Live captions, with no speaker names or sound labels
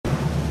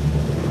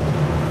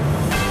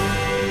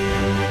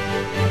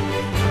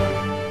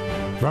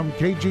From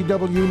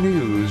KGW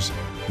News,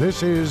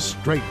 this is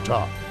Straight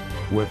Talk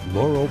with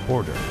Laurel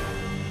Porter.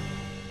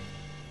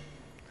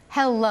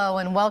 Hello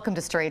and welcome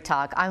to Straight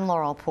Talk. I'm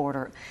Laurel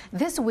Porter.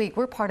 This week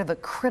we're part of a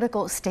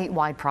critical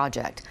statewide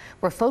project.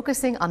 We're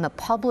focusing on the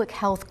public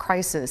health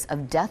crisis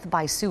of death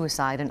by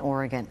suicide in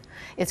Oregon.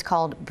 It's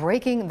called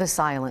Breaking the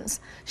Silence,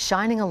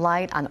 shining a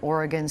light on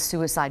Oregon's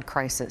suicide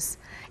crisis.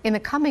 In the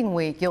coming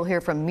week, you'll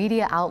hear from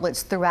media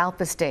outlets throughout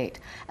the state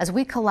as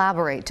we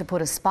collaborate to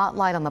put a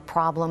spotlight on the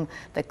problem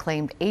that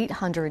claimed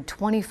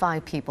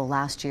 825 people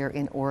last year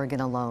in Oregon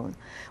alone.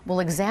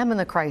 We'll examine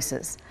the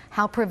crisis,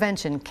 how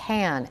prevention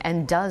can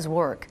and does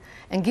work,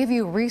 and give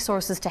you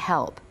resources to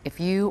help if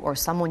you or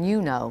someone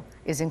you know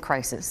is in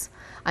crisis.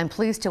 I'm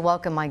pleased to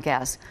welcome my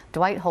guest,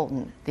 Dwight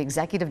Holton, the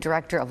Executive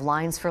Director of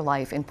Lines for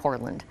Life in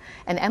Portland,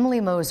 and Emily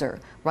Moser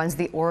runs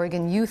the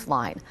Oregon Youth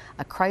Line,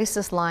 a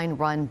crisis line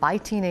run by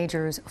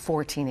teenagers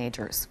for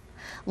teenagers.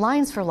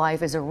 Lines for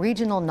Life is a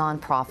regional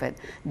nonprofit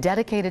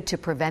dedicated to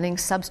preventing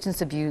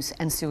substance abuse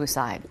and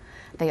suicide.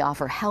 They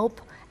offer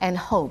help and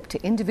hope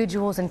to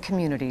individuals and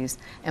communities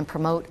and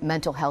promote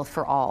mental health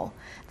for all.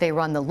 They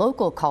run the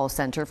local call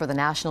center for the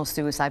National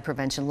Suicide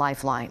Prevention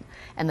Lifeline,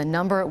 and the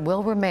number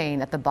will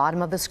remain at the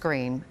bottom of the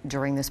screen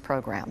during this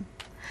program.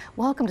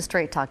 Welcome to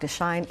Straight Talk to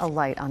shine a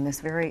light on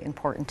this very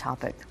important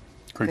topic.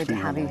 Great to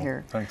have you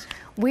here. Thanks.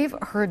 We've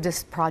heard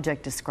this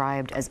project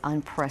described as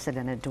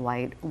unprecedented,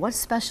 Dwight. What's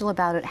special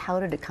about it?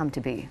 How did it come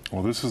to be?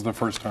 Well, this is the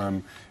first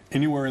time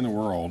anywhere in the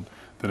world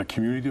that a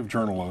community of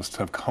journalists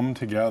have come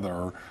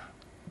together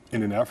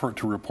in an effort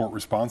to report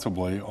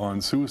responsibly on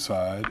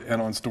suicide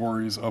and on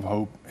stories of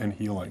hope and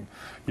healing.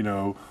 You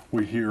know,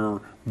 we hear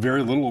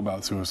very little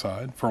about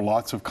suicide for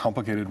lots of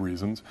complicated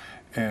reasons,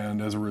 and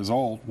as a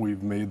result,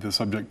 we've made the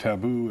subject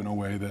taboo in a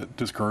way that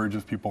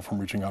discourages people from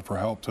reaching out for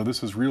help. So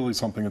this is really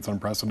something that's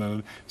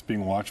unprecedented. It's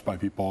being watched by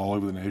people all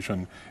over the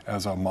nation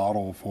as a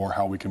model for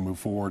how we can move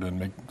forward and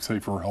make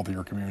safer,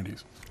 healthier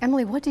communities.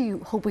 Emily, what do you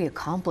hope we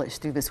accomplish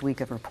through this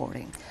week of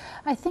reporting?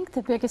 I think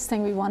the biggest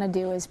thing we want to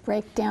do is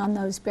break down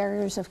those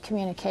barriers of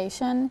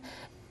communication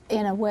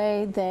in a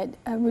way that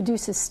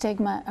reduces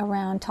stigma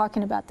around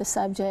talking about the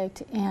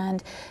subject,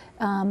 and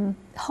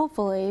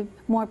hopefully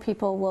more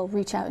people will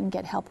reach out and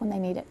get help when they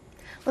need it.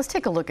 Let's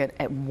take a look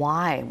at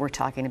why we're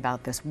talking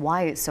about this,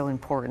 why it's so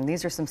important.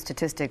 These are some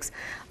statistics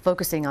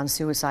focusing on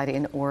suicide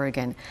in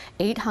Oregon.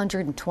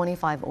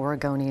 825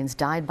 Oregonians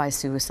died by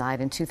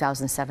suicide in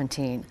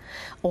 2017.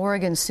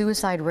 Oregon's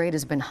suicide rate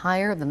has been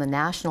higher than the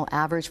national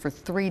average for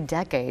 3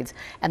 decades,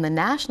 and the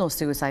national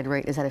suicide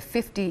rate is at a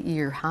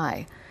 50-year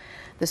high.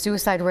 The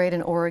suicide rate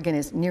in Oregon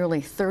is nearly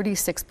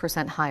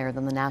 36% higher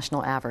than the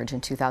national average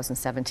in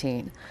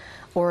 2017.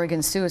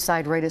 Oregon's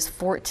suicide rate is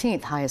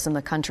 14th highest in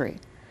the country.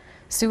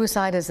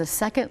 Suicide is the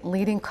second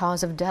leading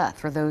cause of death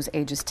for those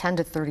ages 10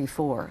 to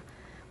 34.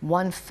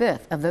 1/5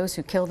 of those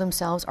who kill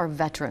themselves are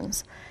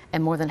veterans,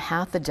 and more than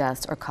half the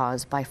deaths are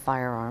caused by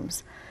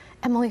firearms.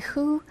 Emily,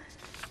 who's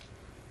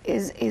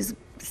going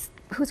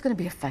to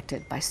be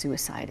affected by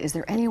suicide? Is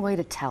there any way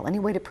to tell, any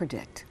way to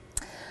predict?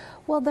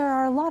 Well, there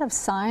are a lot of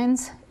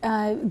signs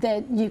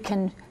that you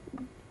can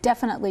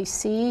definitely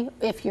see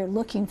if you're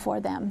looking for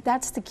them.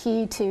 That's the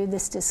key to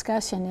this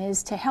discussion,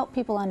 is to help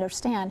people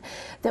understand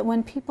that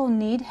when people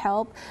need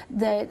help,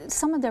 that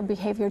some of their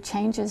behavior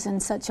changes in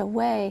such a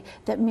way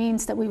that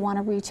means that we want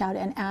to reach out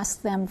and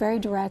ask them very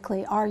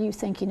directly, are you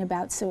thinking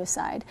about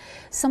suicide?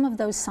 Some of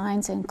those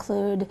signs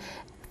include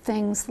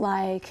things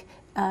like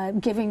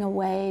giving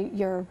away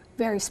your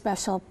very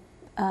special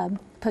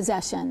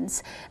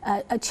possessions,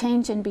 a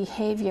change in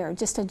behavior,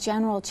 just a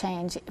general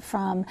change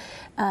from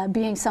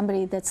being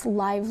somebody that's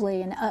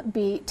lively and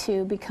upbeat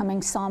to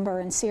becoming somber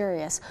and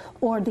serious,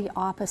 or the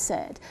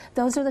opposite.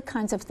 Those are the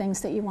kinds of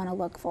things that you want to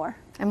look for.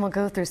 And we'll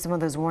go through some of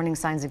those warning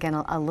signs again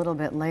a little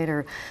bit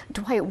later.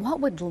 Dwight, what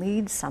would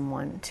lead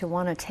someone to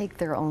want to take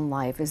their own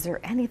life? Is there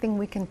anything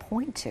we can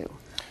point to?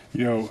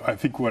 You know, I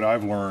think what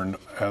I've learned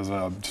as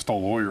just a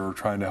lawyer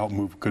trying to help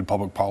move good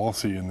public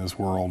policy in this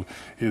world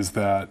is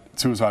that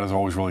suicide is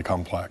always really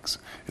complex.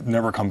 It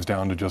never comes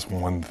down to just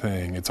one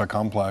thing. It's a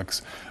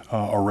complex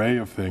array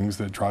of things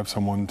that drive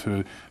someone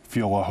to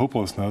feel a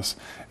hopelessness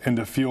and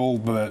to feel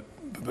that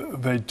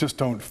they just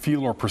don't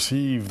feel or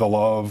perceive the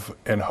love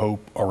and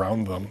hope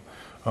around them.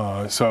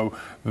 So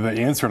the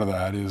answer to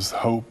that is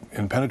hope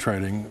and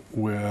penetrating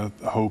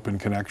with hope and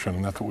connection,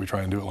 and that's what we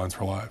try and do at Lines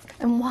for Life.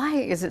 And why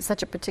is it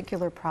such a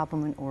particular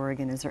problem in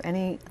Oregon? Is there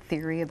any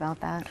theory about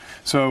that?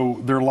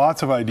 So there are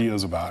lots of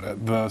ideas about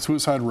it. The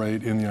suicide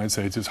rate in the United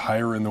States is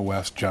higher in the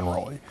West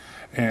generally,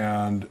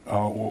 and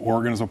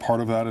Oregon is a part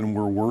of that, and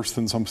we're worse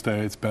than some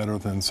states, better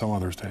than some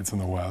other states in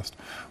the West.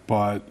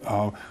 But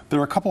there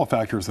are a couple of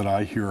factors that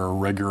I hear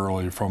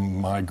regularly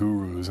from my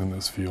gurus in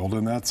this field,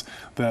 and that's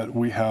that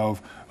we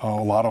have a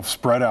lot of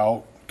spread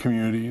out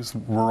communities,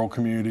 rural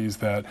communities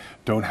that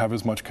don't have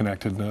as much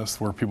connectedness,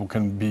 where people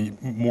can be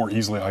more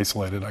easily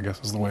isolated, I guess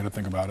is the way to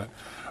think about it.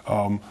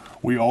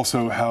 We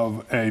also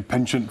have a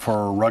penchant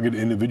for rugged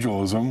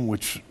individualism,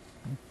 which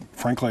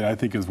frankly, I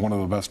think is one of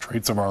the best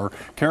traits of our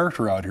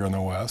character out here in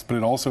the West, but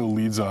it also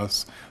leads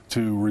us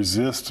to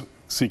resist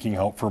seeking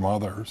help from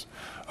others.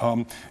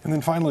 And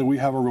then finally, we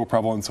have a real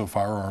prevalence of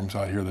firearms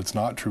out here that's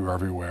not true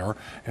everywhere.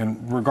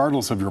 And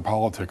regardless of your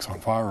politics on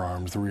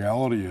firearms, the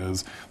reality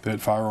is that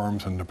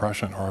firearms and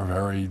depression are a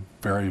very,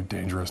 very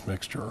dangerous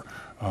mixture.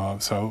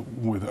 So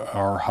with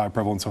our high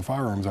prevalence of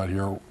firearms out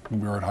here,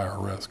 we're at higher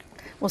risk.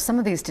 Well, some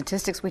of these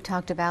statistics we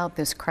talked about,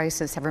 this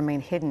crisis, have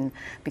remained hidden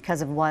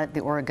because of what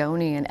the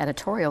Oregonian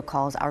editorial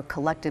calls our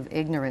collective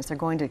ignorance. They're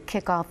going to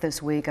kick off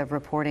this week of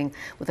reporting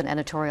with an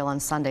editorial on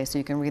Sunday, so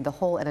you can read the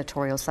whole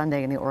editorial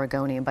Sunday in the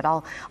Oregonian, but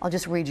I'll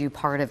just read you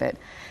part of it.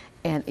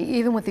 And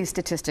even with these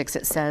statistics,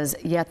 it says,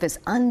 yet this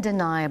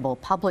undeniable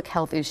public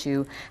health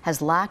issue has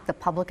lacked the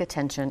public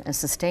attention and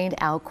sustained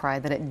outcry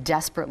that it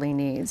desperately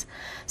needs.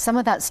 Some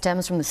of that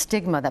stems from the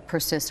stigma that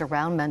persists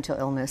around mental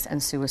illness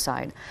and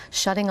suicide,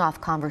 shutting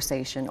off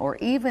conversation or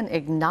even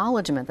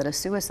acknowledgement that a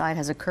suicide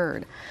has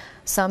occurred.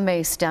 Some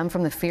may stem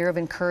from the fear of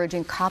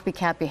encouraging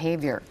copycat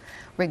behavior.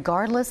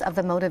 Regardless of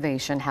the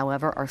motivation,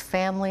 however, our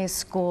families,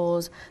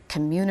 schools,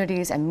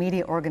 communities, and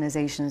media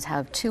organizations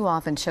have too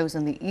often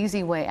chosen the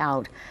easy way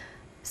out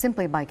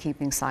simply by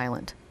keeping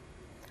silent.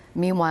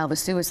 Meanwhile, the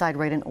suicide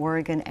rate in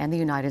Oregon and the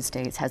United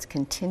States has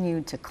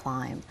continued to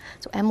climb.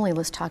 So Emily,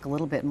 let's talk a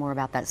little bit more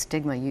about that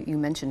stigma. You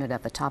mentioned it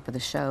at the top of the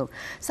show.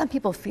 Some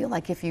people feel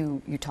like if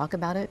you talk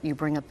about it, you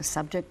bring up the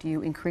subject,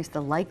 you increase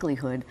the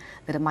likelihood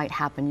that it might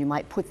happen. You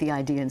might put the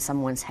idea in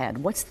someone's head.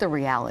 What's the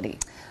reality?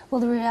 Well,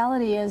 the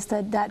reality is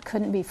that that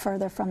couldn't be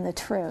further from the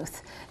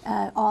truth.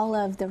 All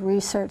of the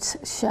research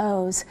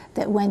shows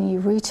that when you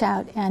reach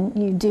out and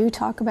you do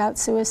talk about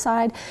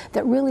suicide,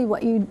 that really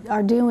what you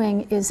are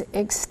doing is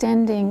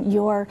extending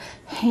your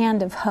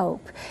hand of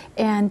hope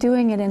and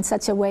doing it in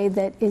such a way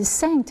that is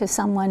saying to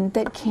someone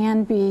that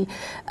can be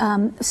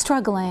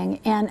struggling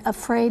and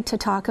afraid to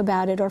talk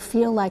about it or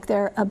feel like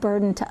they're a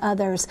burden to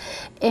others,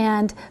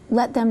 and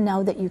let them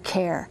know that you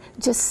care,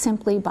 just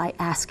simply by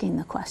asking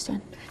the question.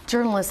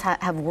 Journalists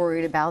have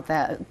worried about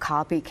that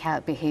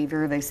copycat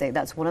behavior. They say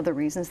that's one of the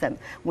reasons that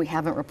we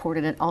haven't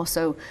reported it.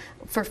 Also,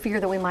 for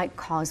fear that we might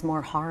cause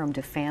more harm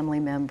to family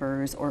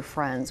members or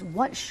friends.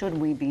 What should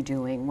we be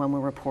doing when we're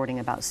reporting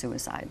about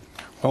suicide?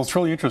 Well, it's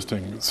really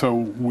interesting. So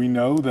we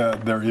know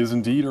that there is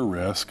indeed a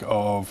risk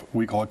of,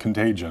 we call it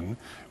contagion,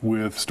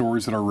 with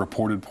stories that are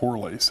reported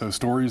poorly. So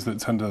stories that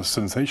tend to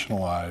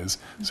sensationalize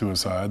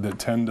suicide, that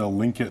tend to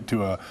link it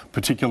to a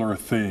particular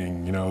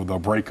thing, you know, the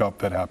breakup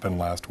that happened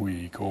last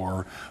week,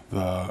 or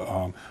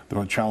the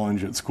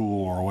challenge at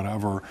school, or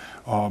whatever.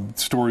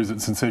 Stories that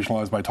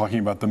sensationalize by talking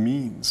about the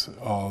means,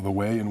 the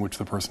way in which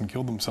the person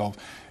killed themselves.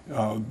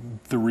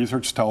 The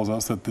research tells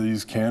us that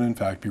these can, in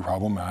fact, be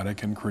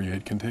problematic and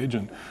create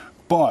contagion.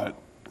 But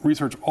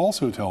research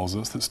also tells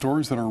us that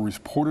stories that are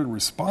reported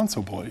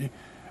responsibly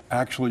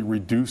actually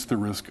reduce the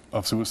risk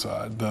of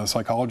suicide. The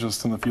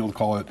psychologists in the field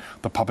call it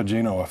the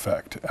Papageno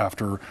effect,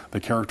 after the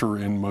character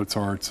in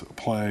Mozart's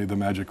play The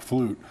Magic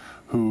Flute,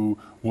 who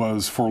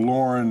was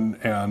forlorn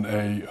and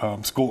a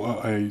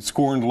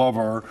scorned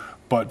lover,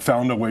 but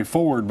found a way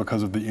forward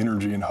because of the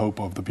energy and hope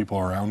of the people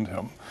around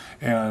him.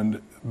 And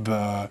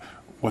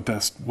what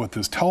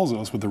this tells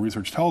us, what the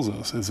research tells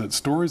us, is that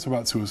stories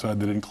about suicide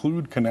that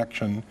include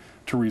connection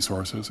to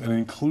resources and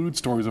include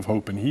stories of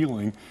hope and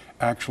healing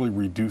actually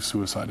reduce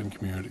suicide in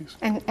communities.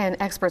 And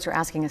experts are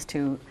asking us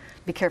to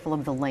be careful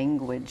of the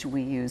language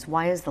we use.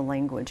 Why is the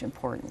language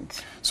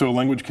important? So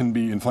language can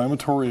be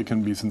inflammatory, it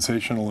can be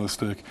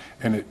sensationalistic,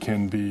 and it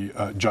can be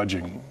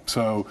judging.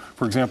 So,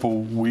 for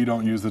example, we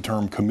don't use the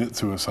term commit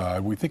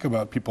suicide. We think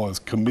about people as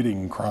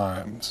committing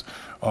crimes.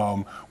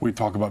 We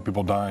talk about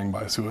people dying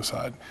by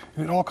suicide.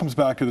 And it all comes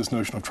back to this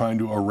notion of trying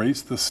to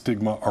erase the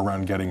stigma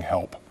around getting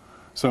help.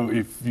 So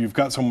if you've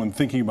got someone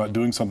thinking about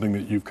doing something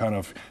that you've kind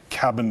of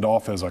cabined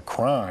off as a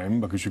crime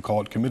because you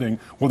call it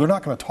committing, well, they're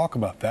not going to talk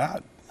about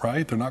that,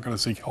 right? They're not going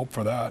to seek help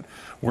for that.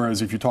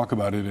 Whereas if you talk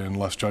about it in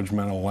less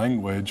judgmental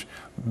language,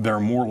 they're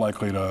more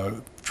likely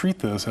to treat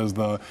this as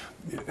the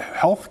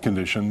health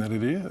condition that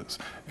it is.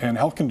 And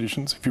health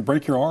conditions, if you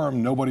break your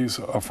arm, nobody's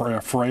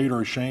afraid or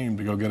ashamed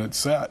to go get it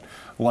set.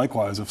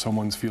 Likewise, if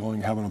someone's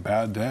having a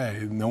bad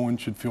day, no one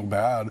should feel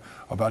bad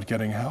about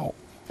getting help.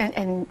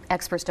 And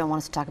experts don't want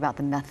us to talk about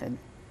the method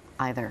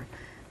either.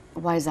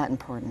 Why is that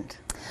important?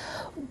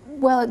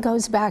 Well, it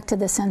goes back to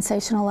the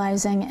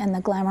sensationalizing and the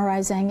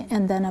glamorizing,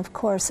 and then, of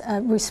course,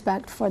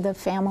 respect for the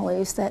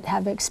families that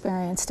have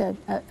experienced a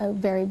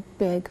very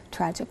big,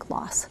 tragic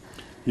loss.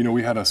 You know,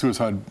 we had a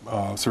suicide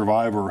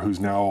survivor who's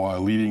now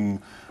a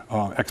leading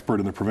expert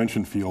in the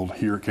prevention field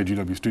here at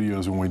KGW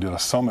Studios when we did a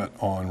summit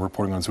on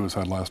reporting on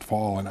suicide last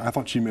fall, and I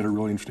thought she made a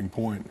really interesting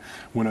point.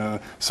 When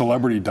a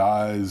celebrity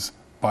dies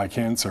by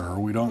cancer,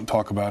 we don't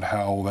talk about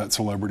how that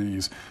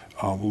celebrity's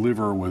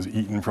liver was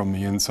eaten from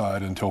the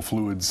inside until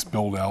fluids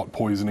spilled out,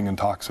 poisoning and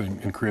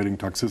creating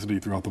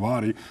toxicity throughout the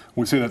body.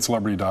 We say that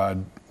celebrity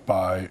died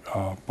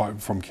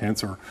from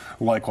cancer.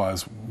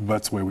 Likewise,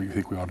 that's the way we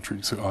think we ought to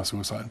treat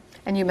suicide.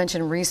 And you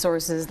mentioned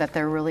resources, that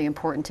they're really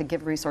important to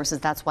give resources.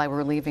 That's why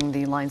we're leaving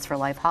the Lines for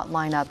Life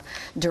hotline up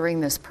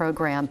during this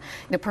program.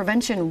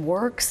 Prevention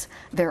works.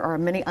 There are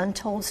many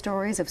untold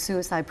stories of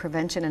suicide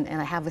prevention,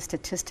 and I have a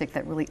statistic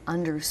that really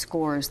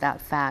underscores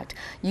that fact.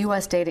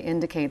 U.S. data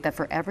indicate that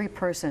for every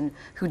person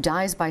who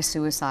dies by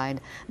suicide,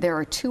 there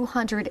are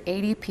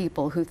 280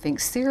 people who think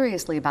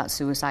seriously about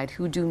suicide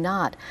who do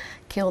not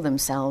kill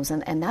themselves.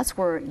 And that's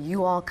where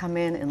you all come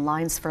in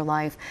Lines for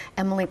Life.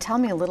 Emily, tell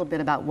me a little bit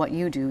about what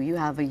you do. You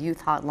have a youth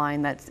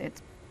hotline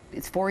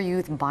it's for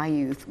youth, by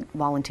youth,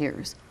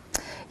 volunteers.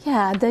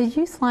 Yeah, the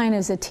Youth Line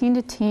is a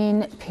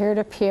teen-to-teen,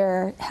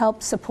 peer-to-peer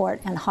help, support,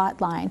 and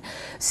hotline.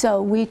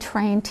 So we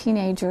train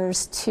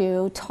teenagers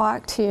to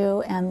talk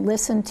to and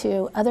listen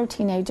to other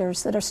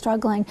teenagers that are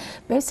struggling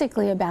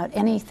basically about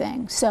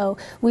anything. So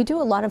we do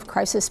a lot of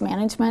crisis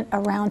management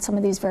around some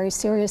of these very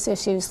serious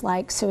issues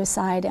like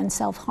suicide and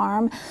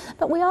self-harm,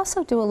 but we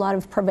also do a lot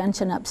of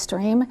prevention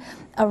upstream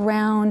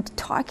around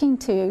talking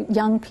to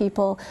young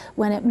people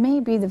when it may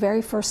be the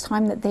very first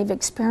time that they've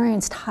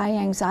experienced high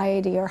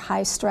anxiety or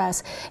high stress,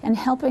 and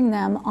helping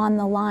them on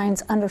the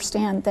lines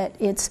understand that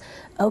it's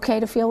okay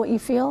to feel what you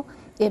feel.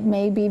 It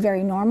may be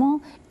very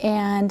normal,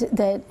 and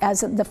that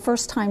as the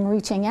first time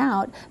reaching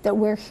out, that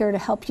we're here to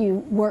help you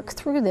work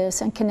through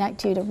this and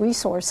connect you to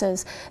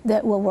resources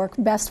that will work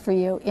best for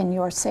you in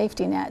your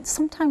safety net.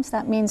 Sometimes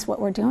that means what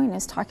we're doing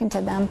is talking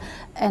to them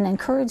and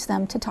encourage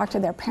them to talk to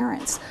their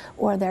parents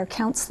or their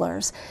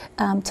counselors,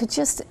 to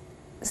just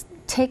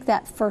take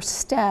that first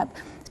step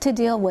to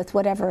deal with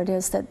whatever it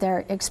is that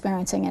they're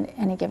experiencing at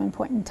any given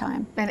point in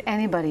time. And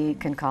anybody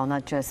can call,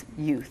 not just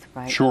youth,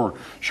 right? Sure.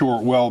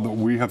 Well,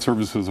 we have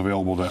services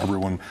available to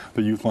everyone.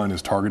 The Youth Line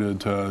is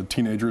targeted to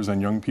teenagers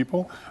and young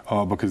people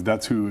because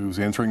that's who's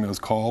answering those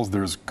calls.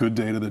 There's good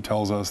data that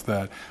tells us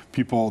that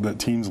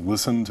teens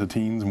listen to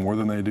teens more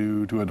than they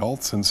do to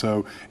adults. And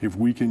so if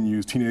we can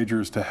use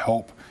teenagers to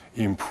help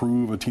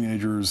improve a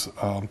teenager's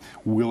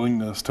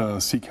willingness to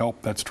seek help,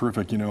 that's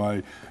terrific.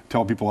 I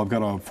tell people I've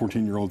got a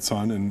 14-year-old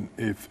son, and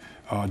if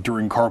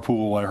during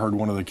carpool I heard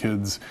one of the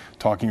kids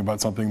talking about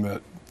something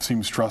that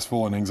seemed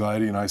stressful and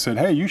anxiety, and I said,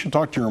 hey, you should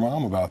talk to your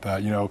mom about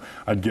that,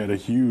 I'd get a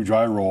huge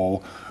eye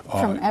roll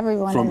from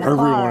everyone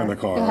in the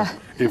car. Yeah.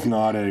 If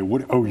not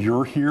oh,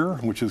 you're here,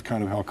 which is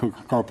kind of how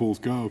carpools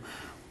go.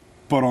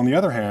 But on the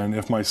other hand,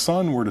 if my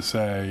son were to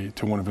say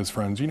to one of his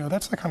friends,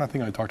 that's the kind of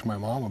thing I talk to my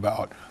mom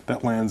about,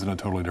 that lands in a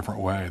totally different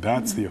way.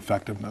 That's the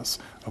effectiveness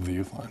of the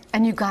Youth Line.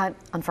 And you got,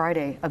 on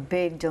Friday, a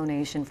big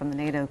donation from the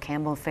Nato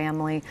Campbell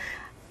family.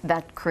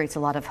 That creates a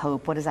lot of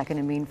hope. What is that going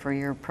to mean for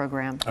your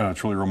program?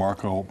 It's really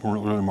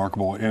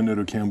remarkable. Ann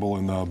Nato Campbell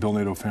and the Bill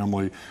Nato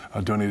family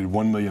donated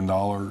 $1 million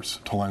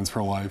to Lines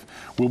for Life.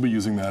 We'll be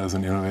using that as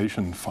an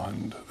innovation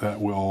fund that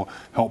will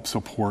help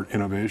support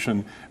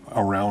innovation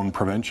around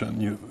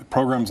prevention.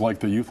 Programs like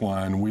the Youth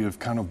Line, we have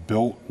kind of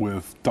built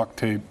with duct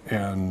tape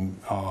and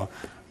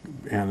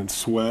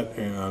sweat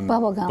and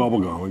bubble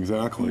gum,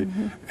 exactly.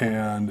 Mm-hmm.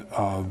 And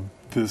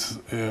this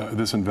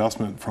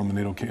investment from the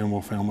Nato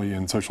Campbell family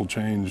in social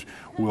change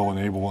will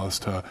enable us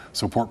to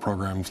support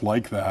programs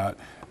like that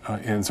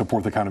and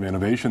support the kind of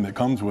innovation that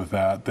comes with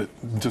that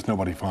just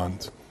nobody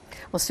funds.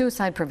 Well,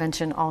 suicide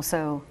prevention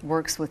also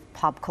works with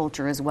pop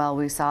culture as well.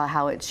 We saw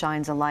how it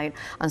shines a light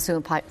on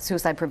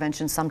suicide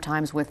prevention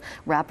sometimes with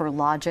rapper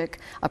Logic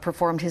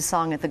performed his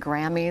song at the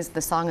Grammys.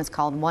 The song is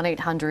called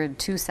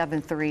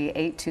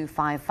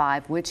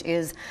 1-800-273-8255, which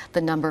is the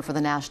number for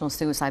the National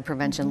Suicide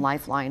Prevention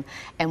Lifeline.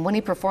 And when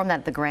he performed that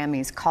at the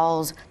Grammys,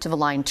 calls to the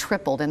line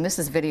tripled. And this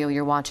is video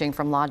you're watching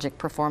from Logic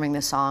performing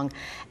this song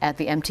at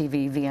the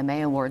MTV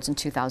VMA Awards in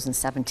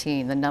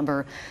 2017. The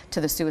number to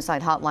the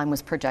suicide hotline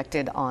was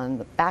projected on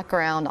the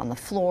background, on the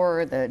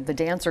floor. The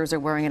dancers are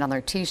wearing it on their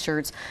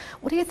T-shirts.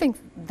 What do you think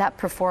that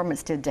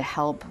performance did to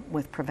help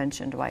with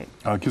prevention, Dwight?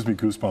 It gives me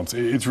goosebumps.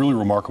 It's really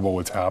remarkable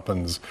what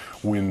happens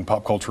when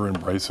pop culture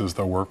embraces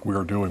the work we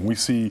are doing. We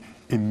see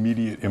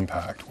immediate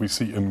impact. We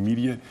see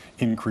immediate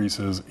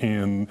increases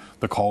in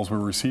the calls we're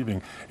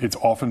receiving. It's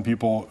often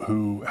people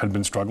who had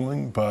been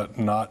struggling but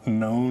not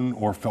known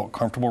or felt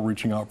comfortable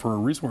reaching out for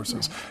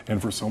resources. And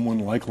for someone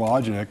like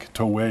Logic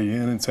to weigh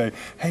in and say,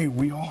 hey,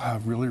 we all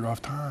have really rough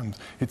times.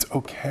 It's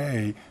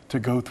okay to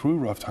go through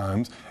rough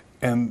times.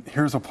 And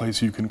here's a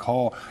place you can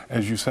call.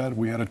 As you said,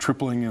 we had a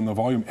tripling in the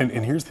volume. And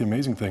here's the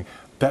amazing thing.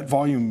 That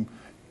volume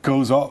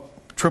goes up,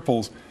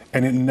 triples,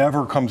 and it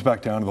never comes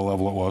back down to the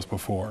level it was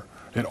before.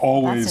 It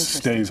always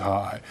stays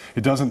high.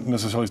 It doesn't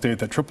necessarily stay at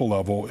that triple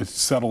level. It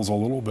settles a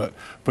little bit,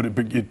 but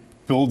it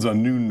builds a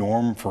new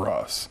norm for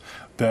us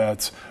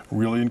that's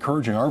really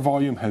encouraging. Our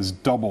volume has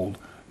doubled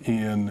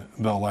in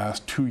the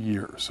last 2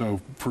 years.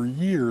 So for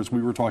years,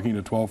 we were talking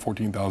to 12,000,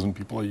 14,000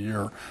 people a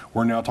year.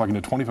 We're now talking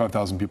to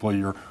 25,000 people a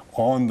year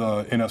on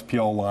the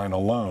NSPL line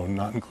alone,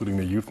 not including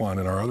the Youth Line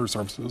and our other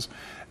services.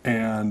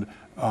 And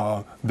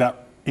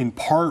that in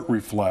part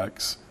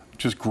reflects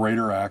just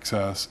greater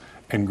access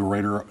and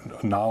greater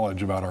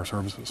knowledge about our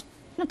services.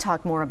 going to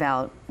talk more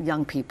about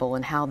young people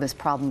and how this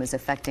problem is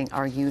affecting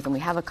our youth, and we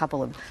have a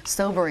couple of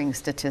sobering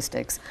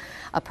statistics.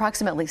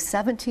 Approximately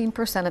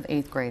 17% of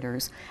 8th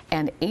graders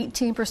and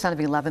 18% of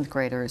 11th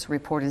graders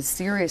reported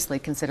seriously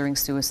considering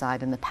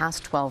suicide in the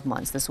past 12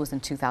 months. This was in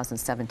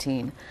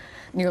 2017.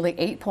 Nearly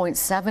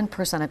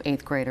 8.7% of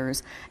 8th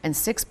graders and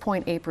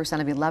 6.8%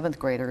 of 11th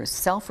graders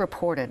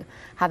self-reported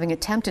having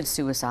attempted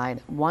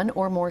suicide one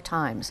or more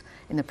times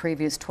in the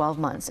previous 12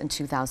 months in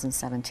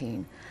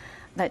 2017.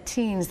 That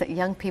teens, that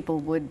young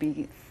people would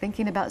be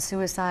thinking about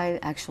suicide,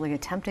 actually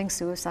attempting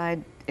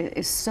suicide,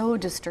 is so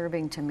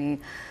disturbing to me.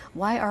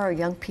 Why are our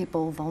young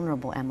people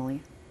vulnerable,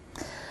 Emily?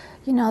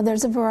 You know,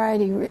 there's a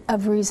variety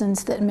of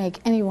reasons that make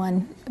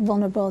anyone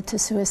vulnerable to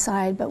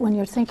suicide, but when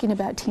you're thinking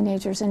about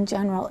teenagers in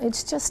general,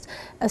 it's just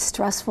a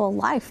stressful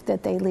life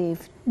that they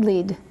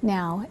lead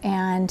now,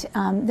 and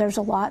there's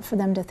a lot for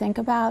them to think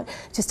about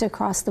just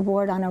across the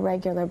board on a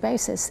regular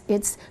basis.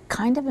 It's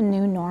kind of a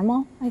new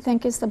normal, I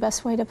think is the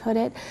best way to put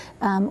it,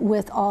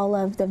 with all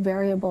of the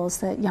variables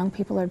that young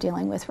people are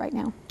dealing with right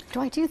now.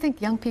 Dwight, do you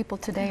think young people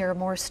today are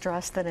more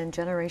stressed than in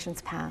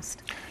generations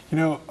past? You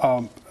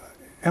know,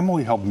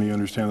 Emily helped me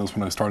understand this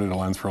when I started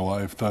Alliance for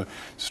Life. The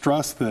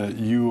stress that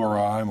you or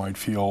I might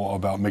feel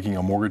about making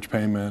a mortgage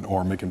payment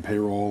or making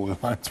payroll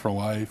with Alliance for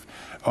Life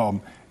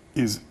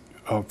is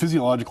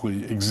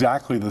physiologically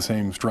exactly the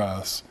same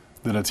stress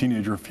that a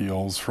teenager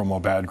feels from a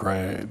bad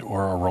grade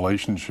or a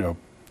relationship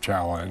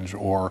challenge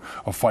or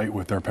a fight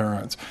with their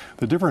parents.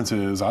 The difference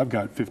is I've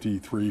got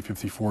 53,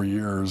 54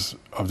 years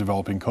of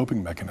developing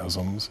coping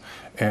mechanisms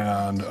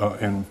and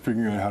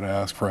figuring out how to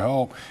ask for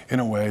help in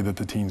a way that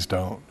the teens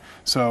don't.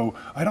 So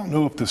I don't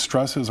know if the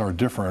stresses are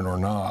different or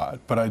not,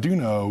 but I do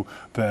know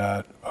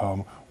that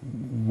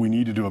we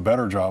need to do a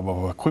better job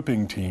of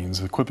equipping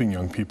teens, equipping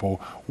young people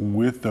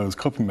with those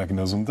coping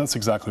mechanisms. That's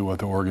exactly what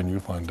the Oregon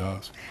Youth Line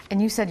does.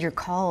 And you said your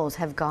calls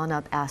have gone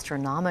up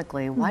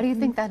astronomically. Why do you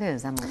think that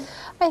is, Emily?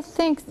 I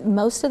think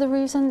most of the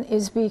reason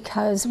is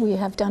because we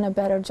have done a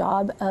better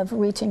job of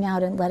reaching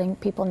out and letting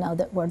people know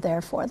that we're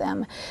there for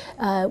them.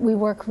 We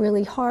work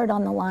really hard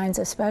on the lines,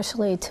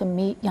 especially to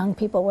meet young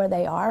people where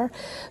they are.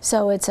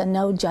 So it's a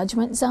no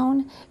judgment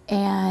zone,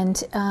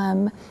 and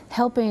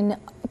helping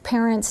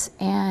parents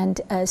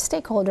and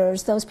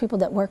stakeholders, those people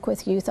that work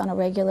with youth on a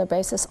regular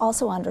basis,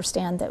 also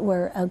understand that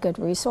we're a good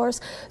resource.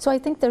 So I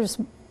think there's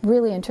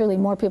really and truly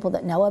more people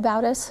that know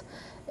about us,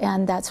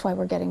 and that's why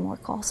we're getting more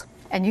calls.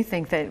 And you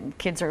think that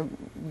kids are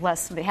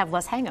they have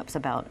less hang-ups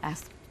about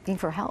asking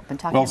for help and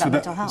talking about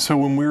mental health. So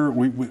when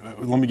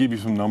let me give you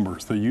some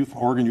numbers. The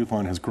Oregon Youth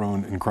Line has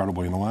grown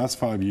incredibly. In the last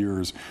 5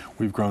 years,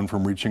 we've grown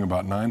from reaching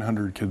about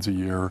 900 kids a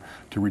year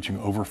to reaching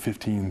over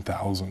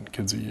 15,000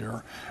 kids a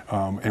year.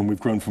 And we've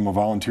grown from a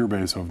volunteer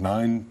base of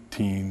 9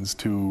 teens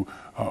to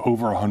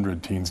over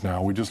 100 teens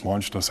now. We just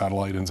launched a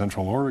satellite in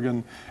Central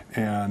Oregon,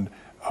 and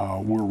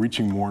we're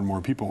reaching more and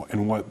more people.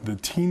 And what the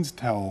teens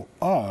tell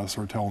us,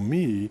 or tell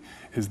me,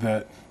 is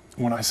that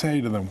when I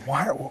say to them,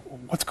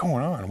 what's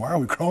going on? Why are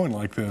we growing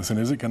like this? And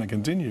is it going to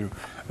continue?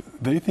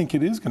 They think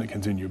it is going to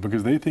continue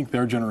because they think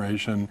their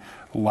generation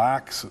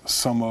lacks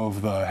some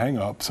of the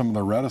hang-up, some of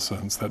the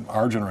reticence that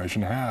our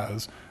generation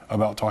has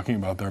about talking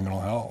about their mental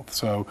health.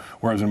 So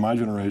whereas in my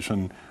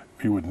generation,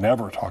 you would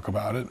never talk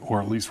about it,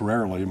 or at least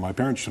rarely, in my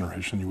parents'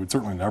 generation, you would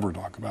certainly never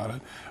talk about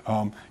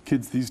it.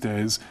 Kids these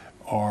days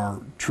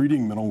are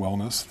treating mental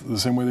wellness the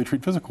same way they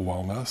treat physical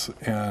wellness.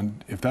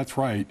 And if that's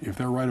right, if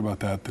they're right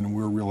about that, then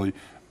we're really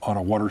on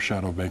a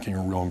watershed of making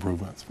real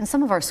improvements. And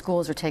some of our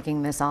schools are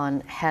taking this on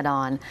head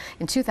on.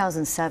 In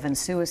 2007,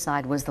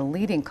 suicide was the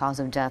leading cause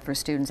of death for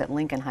students at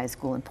Lincoln High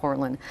School in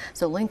Portland.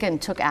 So Lincoln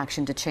took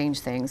action to change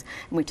things.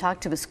 And we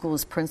talked to the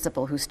school's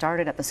principal who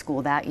started at the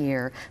school that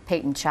year,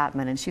 Peyton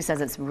Chapman, and she says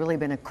it's really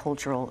been a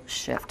cultural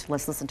shift.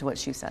 Let's listen to what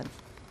she said.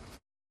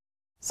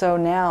 So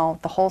now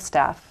the whole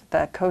staff,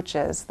 the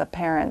coaches, the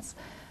parents,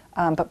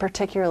 but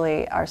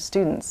particularly our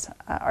students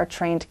are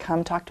trained to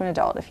come talk to an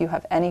adult. If you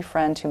have any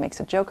friend who makes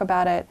a joke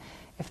about it,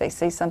 if they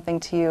say something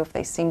to you, if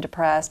they seem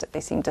depressed, if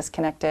they seem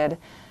disconnected,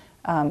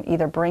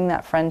 either bring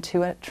that friend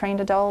to a trained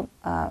adult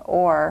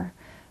or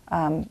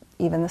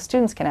even the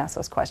students can ask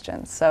those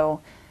questions.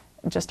 So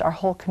just our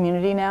whole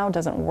community now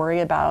doesn't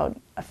worry about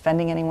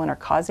offending anyone or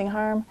causing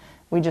harm.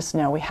 We just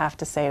know we have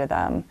to say to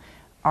them,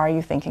 are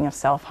you thinking of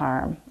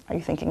self-harm? Are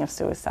you thinking of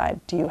suicide?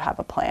 Do you have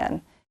a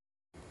plan?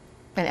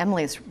 And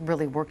Emily's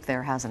really worked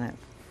there, hasn't it?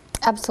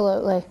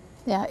 Absolutely.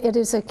 Yeah, it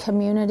is a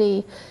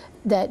community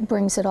that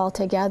brings it all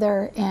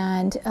together,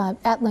 and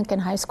at Lincoln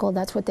High School,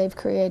 that's what they've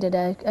created,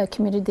 a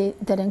community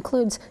that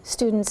includes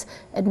students,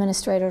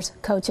 administrators,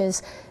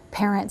 coaches,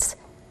 parents,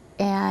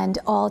 and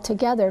all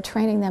together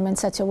training them in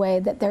such a way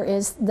that there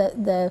is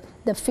the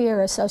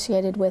fear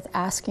associated with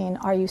asking,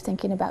 are you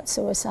thinking about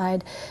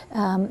suicide,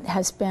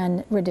 has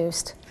been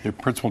reduced. Yeah,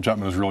 Principal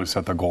Chapman has really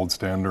set the gold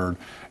standard,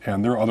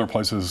 and there are other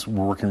places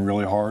we're working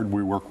really hard.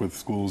 We work with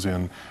schools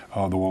in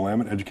the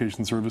Willamette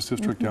Education Service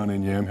District down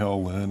in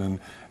Yamhill, Lynn,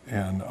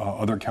 and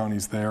other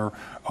counties there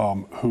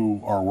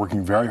who are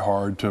working very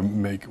hard to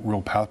make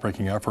real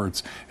path-breaking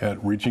efforts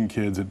at reaching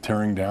kids, at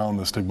tearing down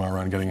the stigma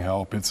around getting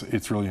help.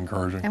 It's really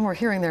encouraging. And we're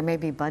hearing there may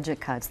be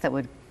budget cuts that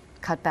would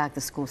cut back the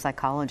school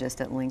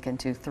psychologist at Lincoln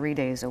to 3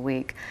 days a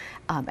week.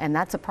 And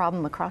that's a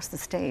problem across the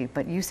state.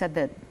 But you said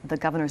that the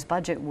governor's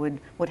budget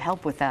would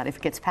help with that if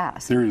it gets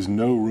passed. There is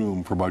no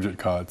room for budget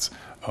cuts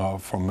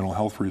from mental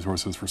health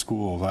resources for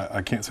schools.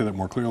 I can't say that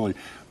more clearly.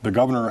 The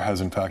governor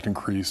has in fact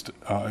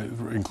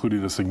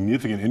included a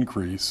significant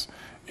increase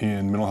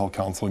in mental health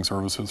counseling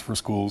services for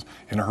schools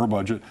in her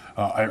budget.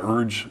 I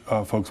urge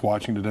folks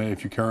watching today,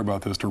 if you care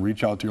about this, to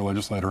reach out to your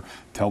legislator.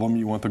 Tell them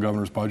you want the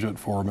governor's budget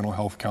for mental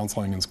health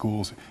counseling in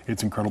schools.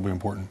 It's incredibly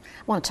important. I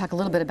want to talk a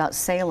little bit about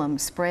Salem.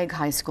 Sprague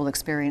High School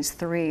experienced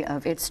 3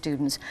 of its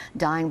students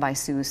dying by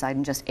suicide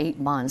in just 8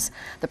 months.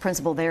 The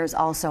principal there is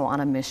also on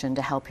a mission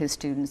to help his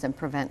students and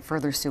prevent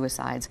further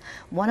suicides.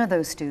 One of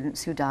those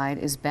students who died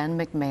is Ben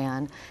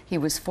McMahon. He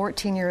was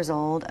 14 years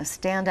old, a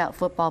standout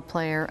football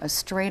player, a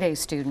straight-A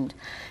student.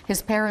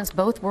 His parents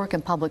both work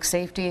in public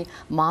safety.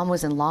 Mom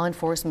was in law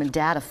enforcement,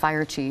 dad a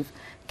fire chief.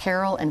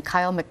 Carol and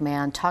Kyle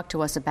McMahon talked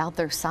to us about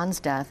their son's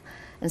death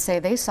and say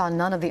they saw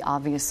none of the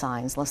obvious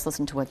signs. Let's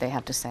listen to what they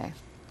have to say.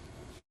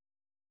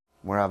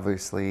 We're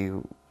obviously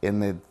in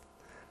the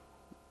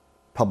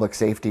public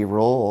safety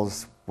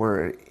roles.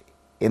 We're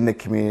in the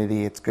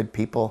community. It's good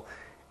people.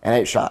 And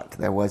it shocked.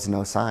 There was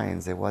no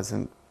signs. It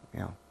wasn't,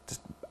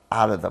 just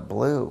out of the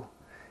blue.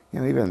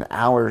 Even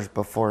hours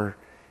before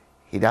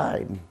he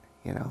died,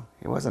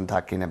 he wasn't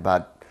talking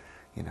about,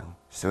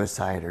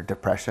 suicide or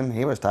depression.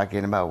 He was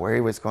talking about where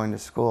he was going to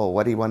school,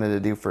 what he wanted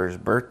to do for his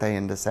birthday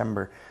in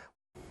December.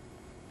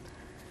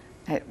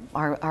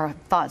 Our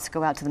thoughts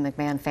go out to the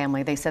McMahon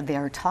family. They said they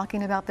are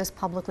talking about this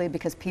publicly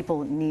because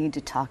people need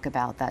to talk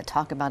about that,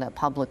 talk about it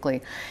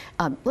publicly.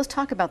 Let's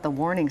talk about the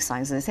warning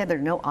signs. They said there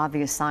are no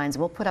obvious signs.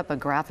 We'll put up a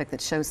graphic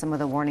that shows some of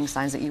the warning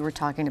signs that you were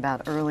talking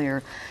about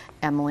earlier,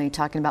 Emily,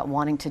 talking about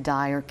wanting to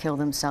die or kill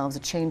themselves, a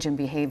change in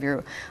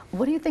behavior.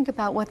 What do you think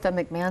about what the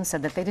McMahon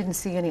said, that they didn't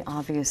see any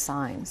obvious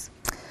signs?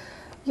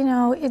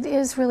 It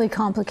is really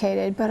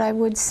complicated, but I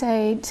would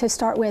say to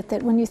start with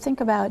that when you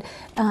think about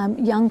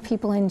young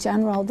people in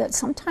general, that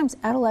sometimes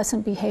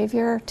adolescent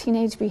behavior,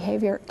 teenage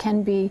behavior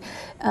can be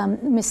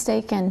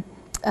mistaken,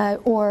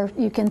 or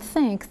you can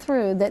think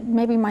through that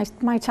maybe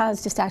my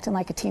child's just acting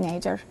like a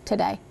teenager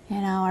today,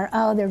 or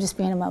oh, they're just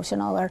being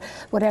emotional, or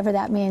whatever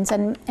that means,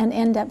 and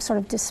end up sort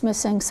of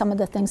dismissing some of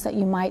the things that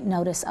you might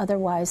notice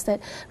otherwise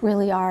that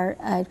really are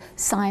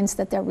signs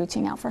that they're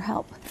reaching out for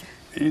help.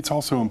 It's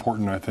also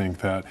important, I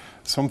think, that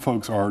some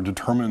folks are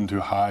determined to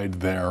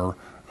hide their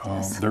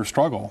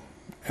struggle.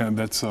 And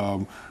that's,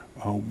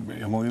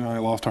 Emily and I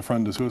lost a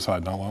friend to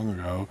suicide not long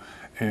ago,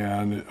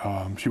 and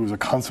she was a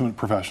consummate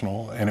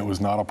professional, and it was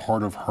not a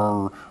part of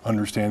her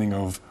understanding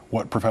of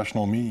what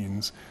professional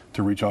means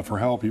to reach out for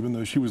help, even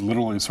though she was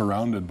literally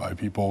surrounded by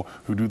people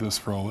who do this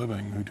for a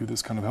living, who do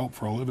this kind of help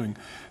for a living.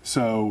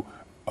 So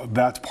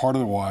that's part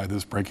of why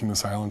this Breaking the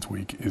Silence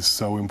Week is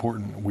so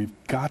important. We've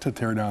got to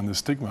tear down this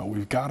stigma.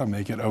 We've got to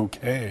make it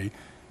okay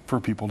for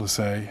people to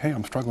say, hey,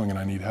 I'm struggling and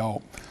I need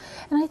help.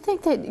 And I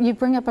think that you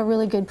bring up a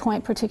really good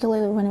point,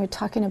 particularly when we're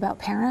talking about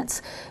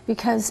parents,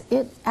 because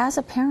as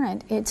a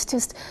parent, it's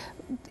just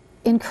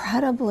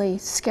incredibly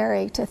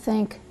scary to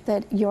think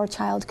that your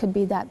child could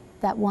be that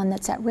one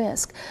that's at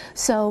risk.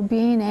 So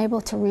being able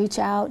to reach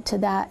out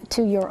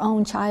to your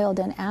own child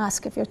and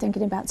ask if you're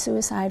thinking about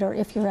suicide or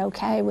if you're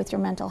okay with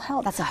your mental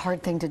health. That's a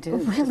hard thing to do.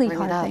 Really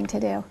hard thing to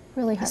do.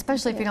 Really hard.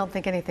 Especially if you don't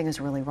think anything is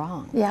really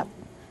wrong. Yep.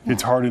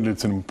 It's hard and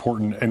it's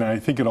important, and I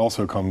think it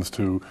also comes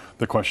to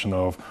the question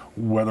of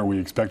whether we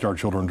expect our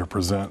children to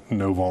present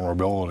no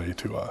vulnerability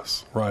to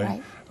us, right?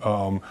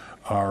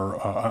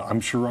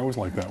 I'm sure I was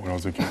like that when I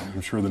was a kid. I'm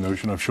sure the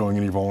notion of showing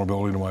any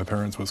vulnerability to my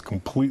parents was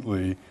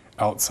completely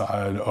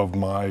outside of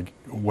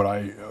what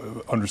I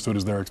understood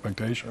as their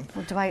expectation.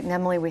 Well, Dwight and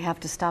Emily, we have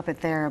to stop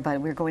it there,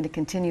 but we're going to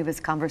continue this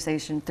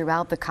conversation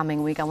throughout the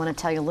coming week. I want to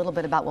tell you a little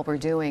bit about what we're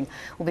doing.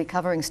 We'll be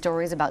covering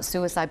stories about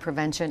suicide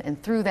prevention, and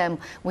through them,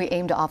 we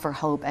aim to offer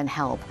hope and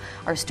help.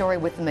 Our story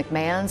with the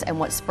McMahons and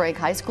what Sprague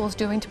High School is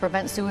doing to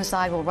prevent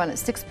suicide will run at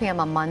 6 p.m.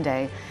 on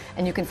Monday,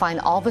 and you can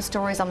find all the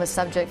stories on the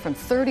subject from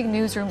 30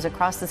 newsrooms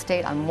across the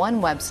state on one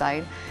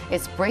website.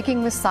 It's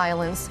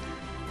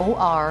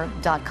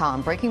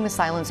breakingthesilenceor.com,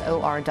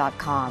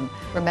 breakingthesilenceor.com.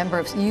 Remember,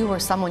 if you or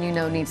someone you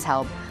know needs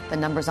help, the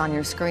number's on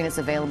your screen. It's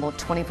available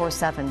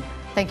 24/7.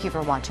 Thank you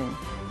for watching.